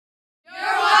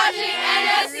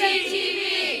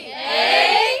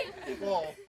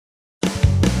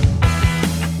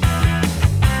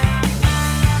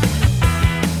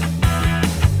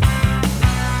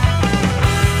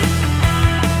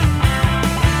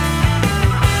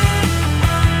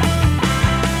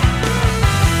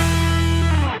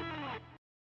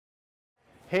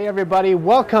Hey everybody,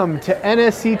 welcome to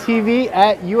NSCtv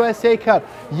at USA Cup.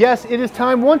 Yes, it is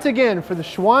time once again for the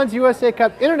Schwann's USA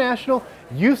Cup International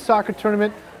Youth Soccer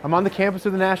Tournament. I'm on the campus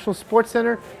of the National Sports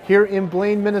Center here in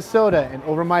Blaine, Minnesota, and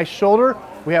over my shoulder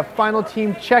we have final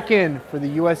team check-in for the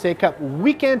USA Cup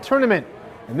weekend tournament.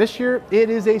 And this year it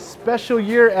is a special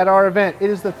year at our event. It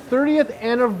is the 30th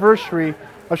anniversary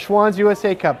of Schwann's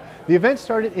USA Cup. The event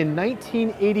started in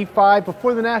 1985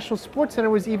 before the National Sports Center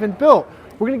was even built.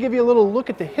 We're going to give you a little look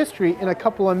at the history in a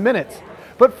couple of minutes.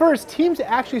 But first, teams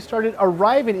actually started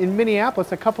arriving in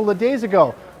Minneapolis a couple of days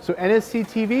ago. So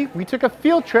NSCtv, we took a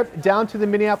field trip down to the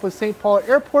Minneapolis-St. Paul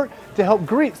airport to help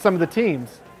greet some of the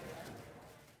teams.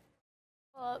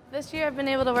 Well, this year I've been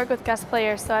able to work with guest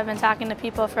players, so I've been talking to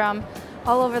people from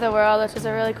all over the world, which is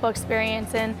a really cool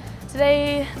experience. And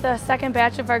today, the second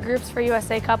batch of our groups for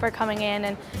USA Cup are coming in,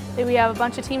 and we have a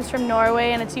bunch of teams from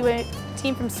Norway and a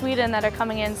team from Sweden that are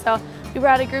coming in. So we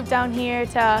brought a group down here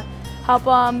to help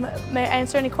them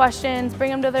answer any questions, bring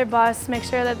them to their bus, make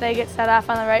sure that they get set off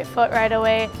on the right foot right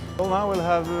away. Well, now we'll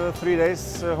have 3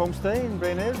 days homestay in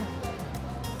Brainerd.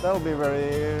 That'll be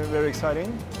very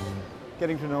exciting.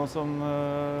 Getting to know some,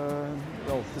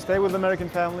 well, to stay with American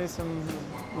families and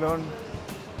learn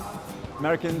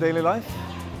American daily life.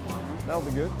 That'll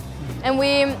be good. And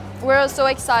we're also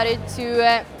excited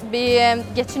to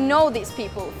get to know these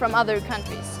people from other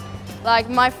countries. Like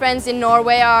my friends in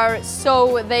Norway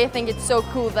they think it's so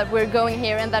cool that we're going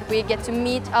here and that we get to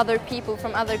meet other people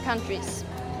from other countries.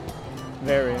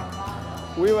 Very.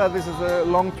 We've had this as a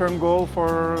long-term goal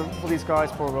for these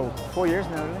guys for, well, 4 years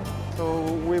now, really. So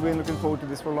we've been looking forward to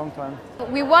this for a long time.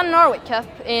 We won Norway Cup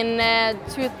in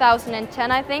 2010,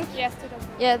 I think. Yes,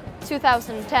 2010. Yeah,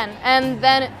 2010. And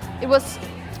then it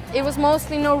was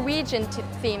mostly Norwegian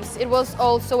themes. It was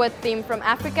also a theme from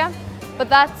Africa, but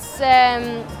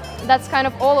that's kind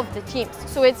of all of the teams.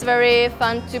 So it's very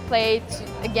fun to play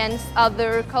against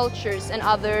other cultures and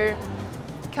other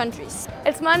countries.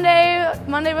 It's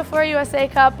Monday before USA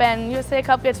Cup, and USA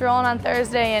Cup gets rolling on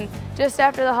Thursday, and just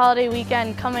after the holiday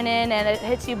weekend coming in, and it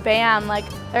hits you bam, like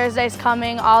Thursday's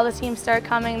coming, all the teams start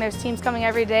coming, there's teams coming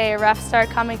every day, refs start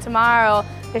coming tomorrow,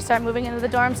 they start moving into the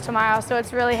dorms tomorrow, so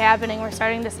it's really happening. We're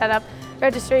starting to set up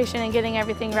registration and getting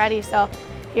everything ready, so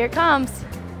here it comes.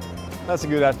 That's a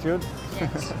good attitude.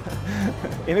 Yes.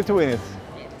 In it to win it.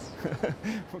 Yes.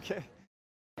 Okay.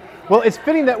 Well, it's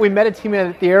fitting that we met a team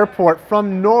at the airport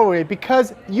from Norway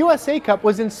because USA Cup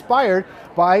was inspired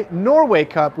by Norway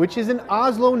Cup, which is in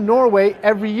Oslo, Norway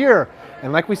every year.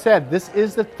 And like we said, this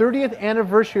is the 30th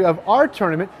anniversary of our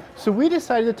tournament, so we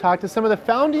decided to talk to some of the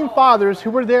founding fathers who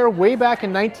were there way back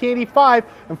in 1985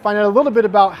 and find out a little bit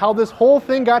about how this whole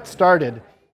thing got started.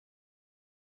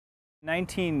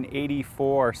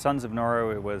 1984, Sons of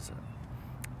Norway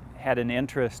had an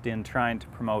interest in trying to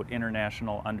promote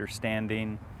international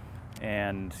understanding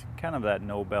and kind of that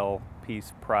Nobel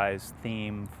Peace Prize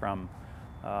theme from,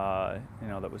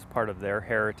 that was part of their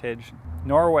heritage.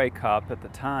 Norway Cup at the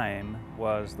time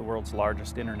was the world's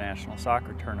largest international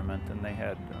soccer tournament, and they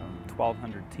had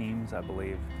 1,200 teams, I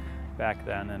believe, back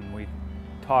then, and we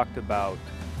talked about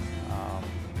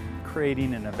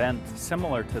creating an event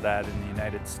similar to that in the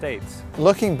United States.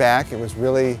 Looking back, it was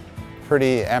really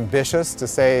pretty ambitious to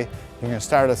say you're going to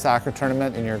start a soccer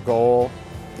tournament and your goal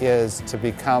is to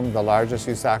become the largest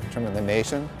youth soccer tournament in the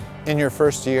nation in your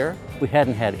first year. We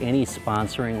hadn't had any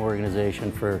sponsoring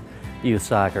organization for youth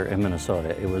soccer in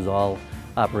Minnesota. It was all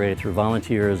operated through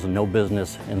volunteers and no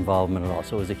business involvement at all.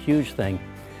 So it was a huge thing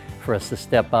for us to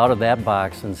step out of that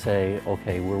box and say,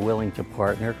 okay, we're willing to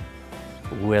partner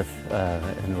with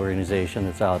an organization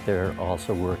that's out there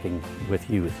also working with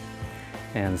youth.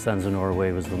 And Sons of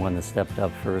Norway was the one that stepped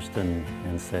up first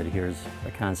and said, here's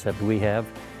a concept we have.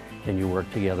 Can you work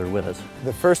together with us?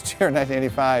 The first year in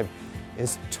 1985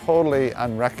 is totally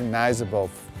unrecognizable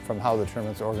from how the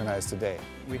tournament's organized today.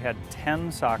 We had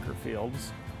 10 soccer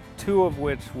fields, 2 of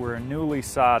which were newly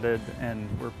sodded and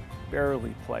were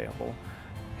barely playable.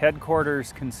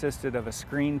 Headquarters consisted of a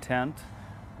screen tent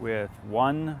with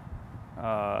 1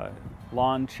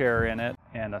 lawn chair in it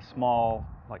and a small,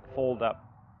 like, fold-up,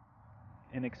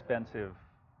 inexpensive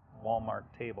Walmart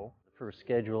table. For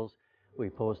schedules, we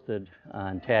posted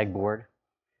on tag board,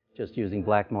 just using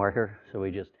black marker. So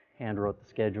we just hand wrote the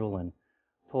schedule and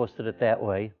posted it that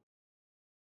way.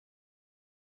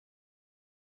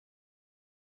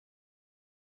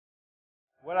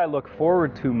 What I look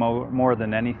forward to more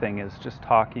than anything is just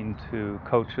talking to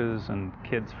coaches and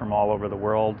kids from all over the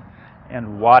world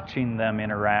and watching them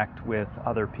interact with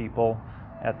other people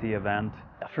at the event.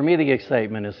 For me, the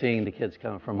excitement is seeing the kids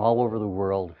come from all over the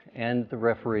world, and the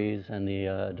referees and the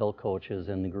adult coaches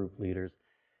and the group leaders,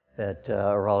 that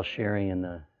are all sharing in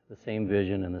the same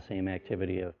vision and the same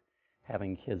activity of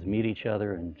having kids meet each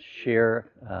other and share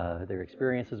their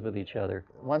experiences with each other.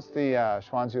 Once the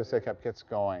Schwann's USA Cup gets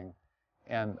going,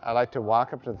 and I like to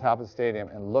walk up to the top of the stadium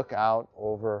and look out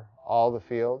over all the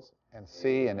fields and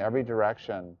see in every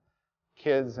direction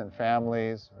kids and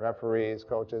families, referees,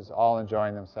 coaches, all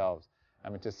enjoying themselves. I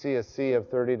mean, to see a sea of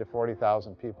 30 to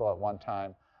 40,000 people at one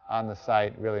time on the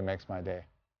site really makes my day.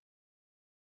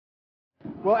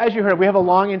 Well, as you heard, we have a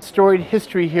long and storied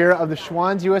history here of the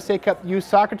Schwann's USA Cup Youth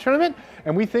Soccer Tournament,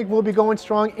 and we think we'll be going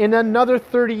strong in another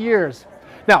 30 years.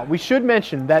 Now, we should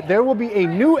mention that there will be a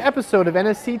new episode of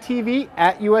NSCtv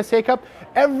at USA Cup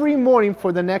every morning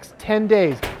for the next 10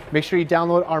 days. Make sure you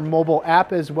download our mobile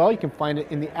app as well. You can find it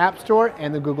in the App Store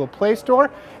and the Google Play Store.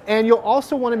 And you'll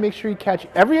also want to make sure you catch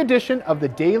every edition of the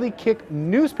Daily Kick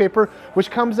newspaper,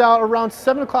 which comes out around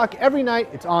 7 o'clock every night.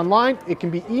 It's online. It can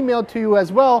be emailed to you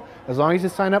as well, as long as you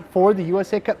sign up for the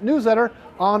USA Cup newsletter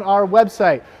on our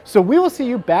website. So we will see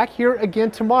you back here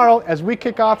again tomorrow as we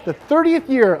kick off the 30th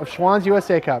year of Schwann's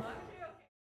USA Cup.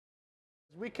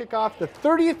 As we kick off the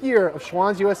 30th year of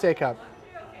Schwann's USA Cup.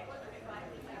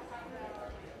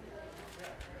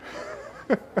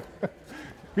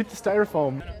 Beat the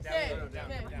styrofoam. We're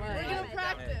gonna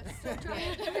practice.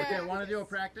 Okay, want to do a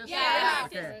practice? Yeah.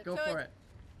 Okay, go for it.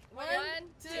 1,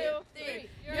 2, 3.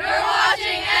 You're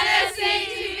watching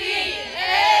NSCtv!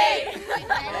 Hey!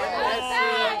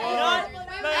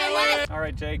 All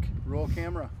right, Jake. Roll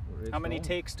camera. How many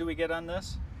takes do we get on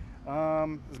this?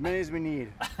 As many as we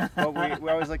need, but we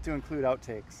always like to include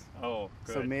outtakes. Oh,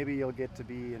 good. So maybe you'll get to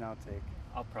be an outtake.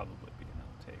 I'll probably be an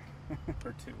outtake.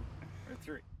 Or 2 or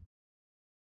 3.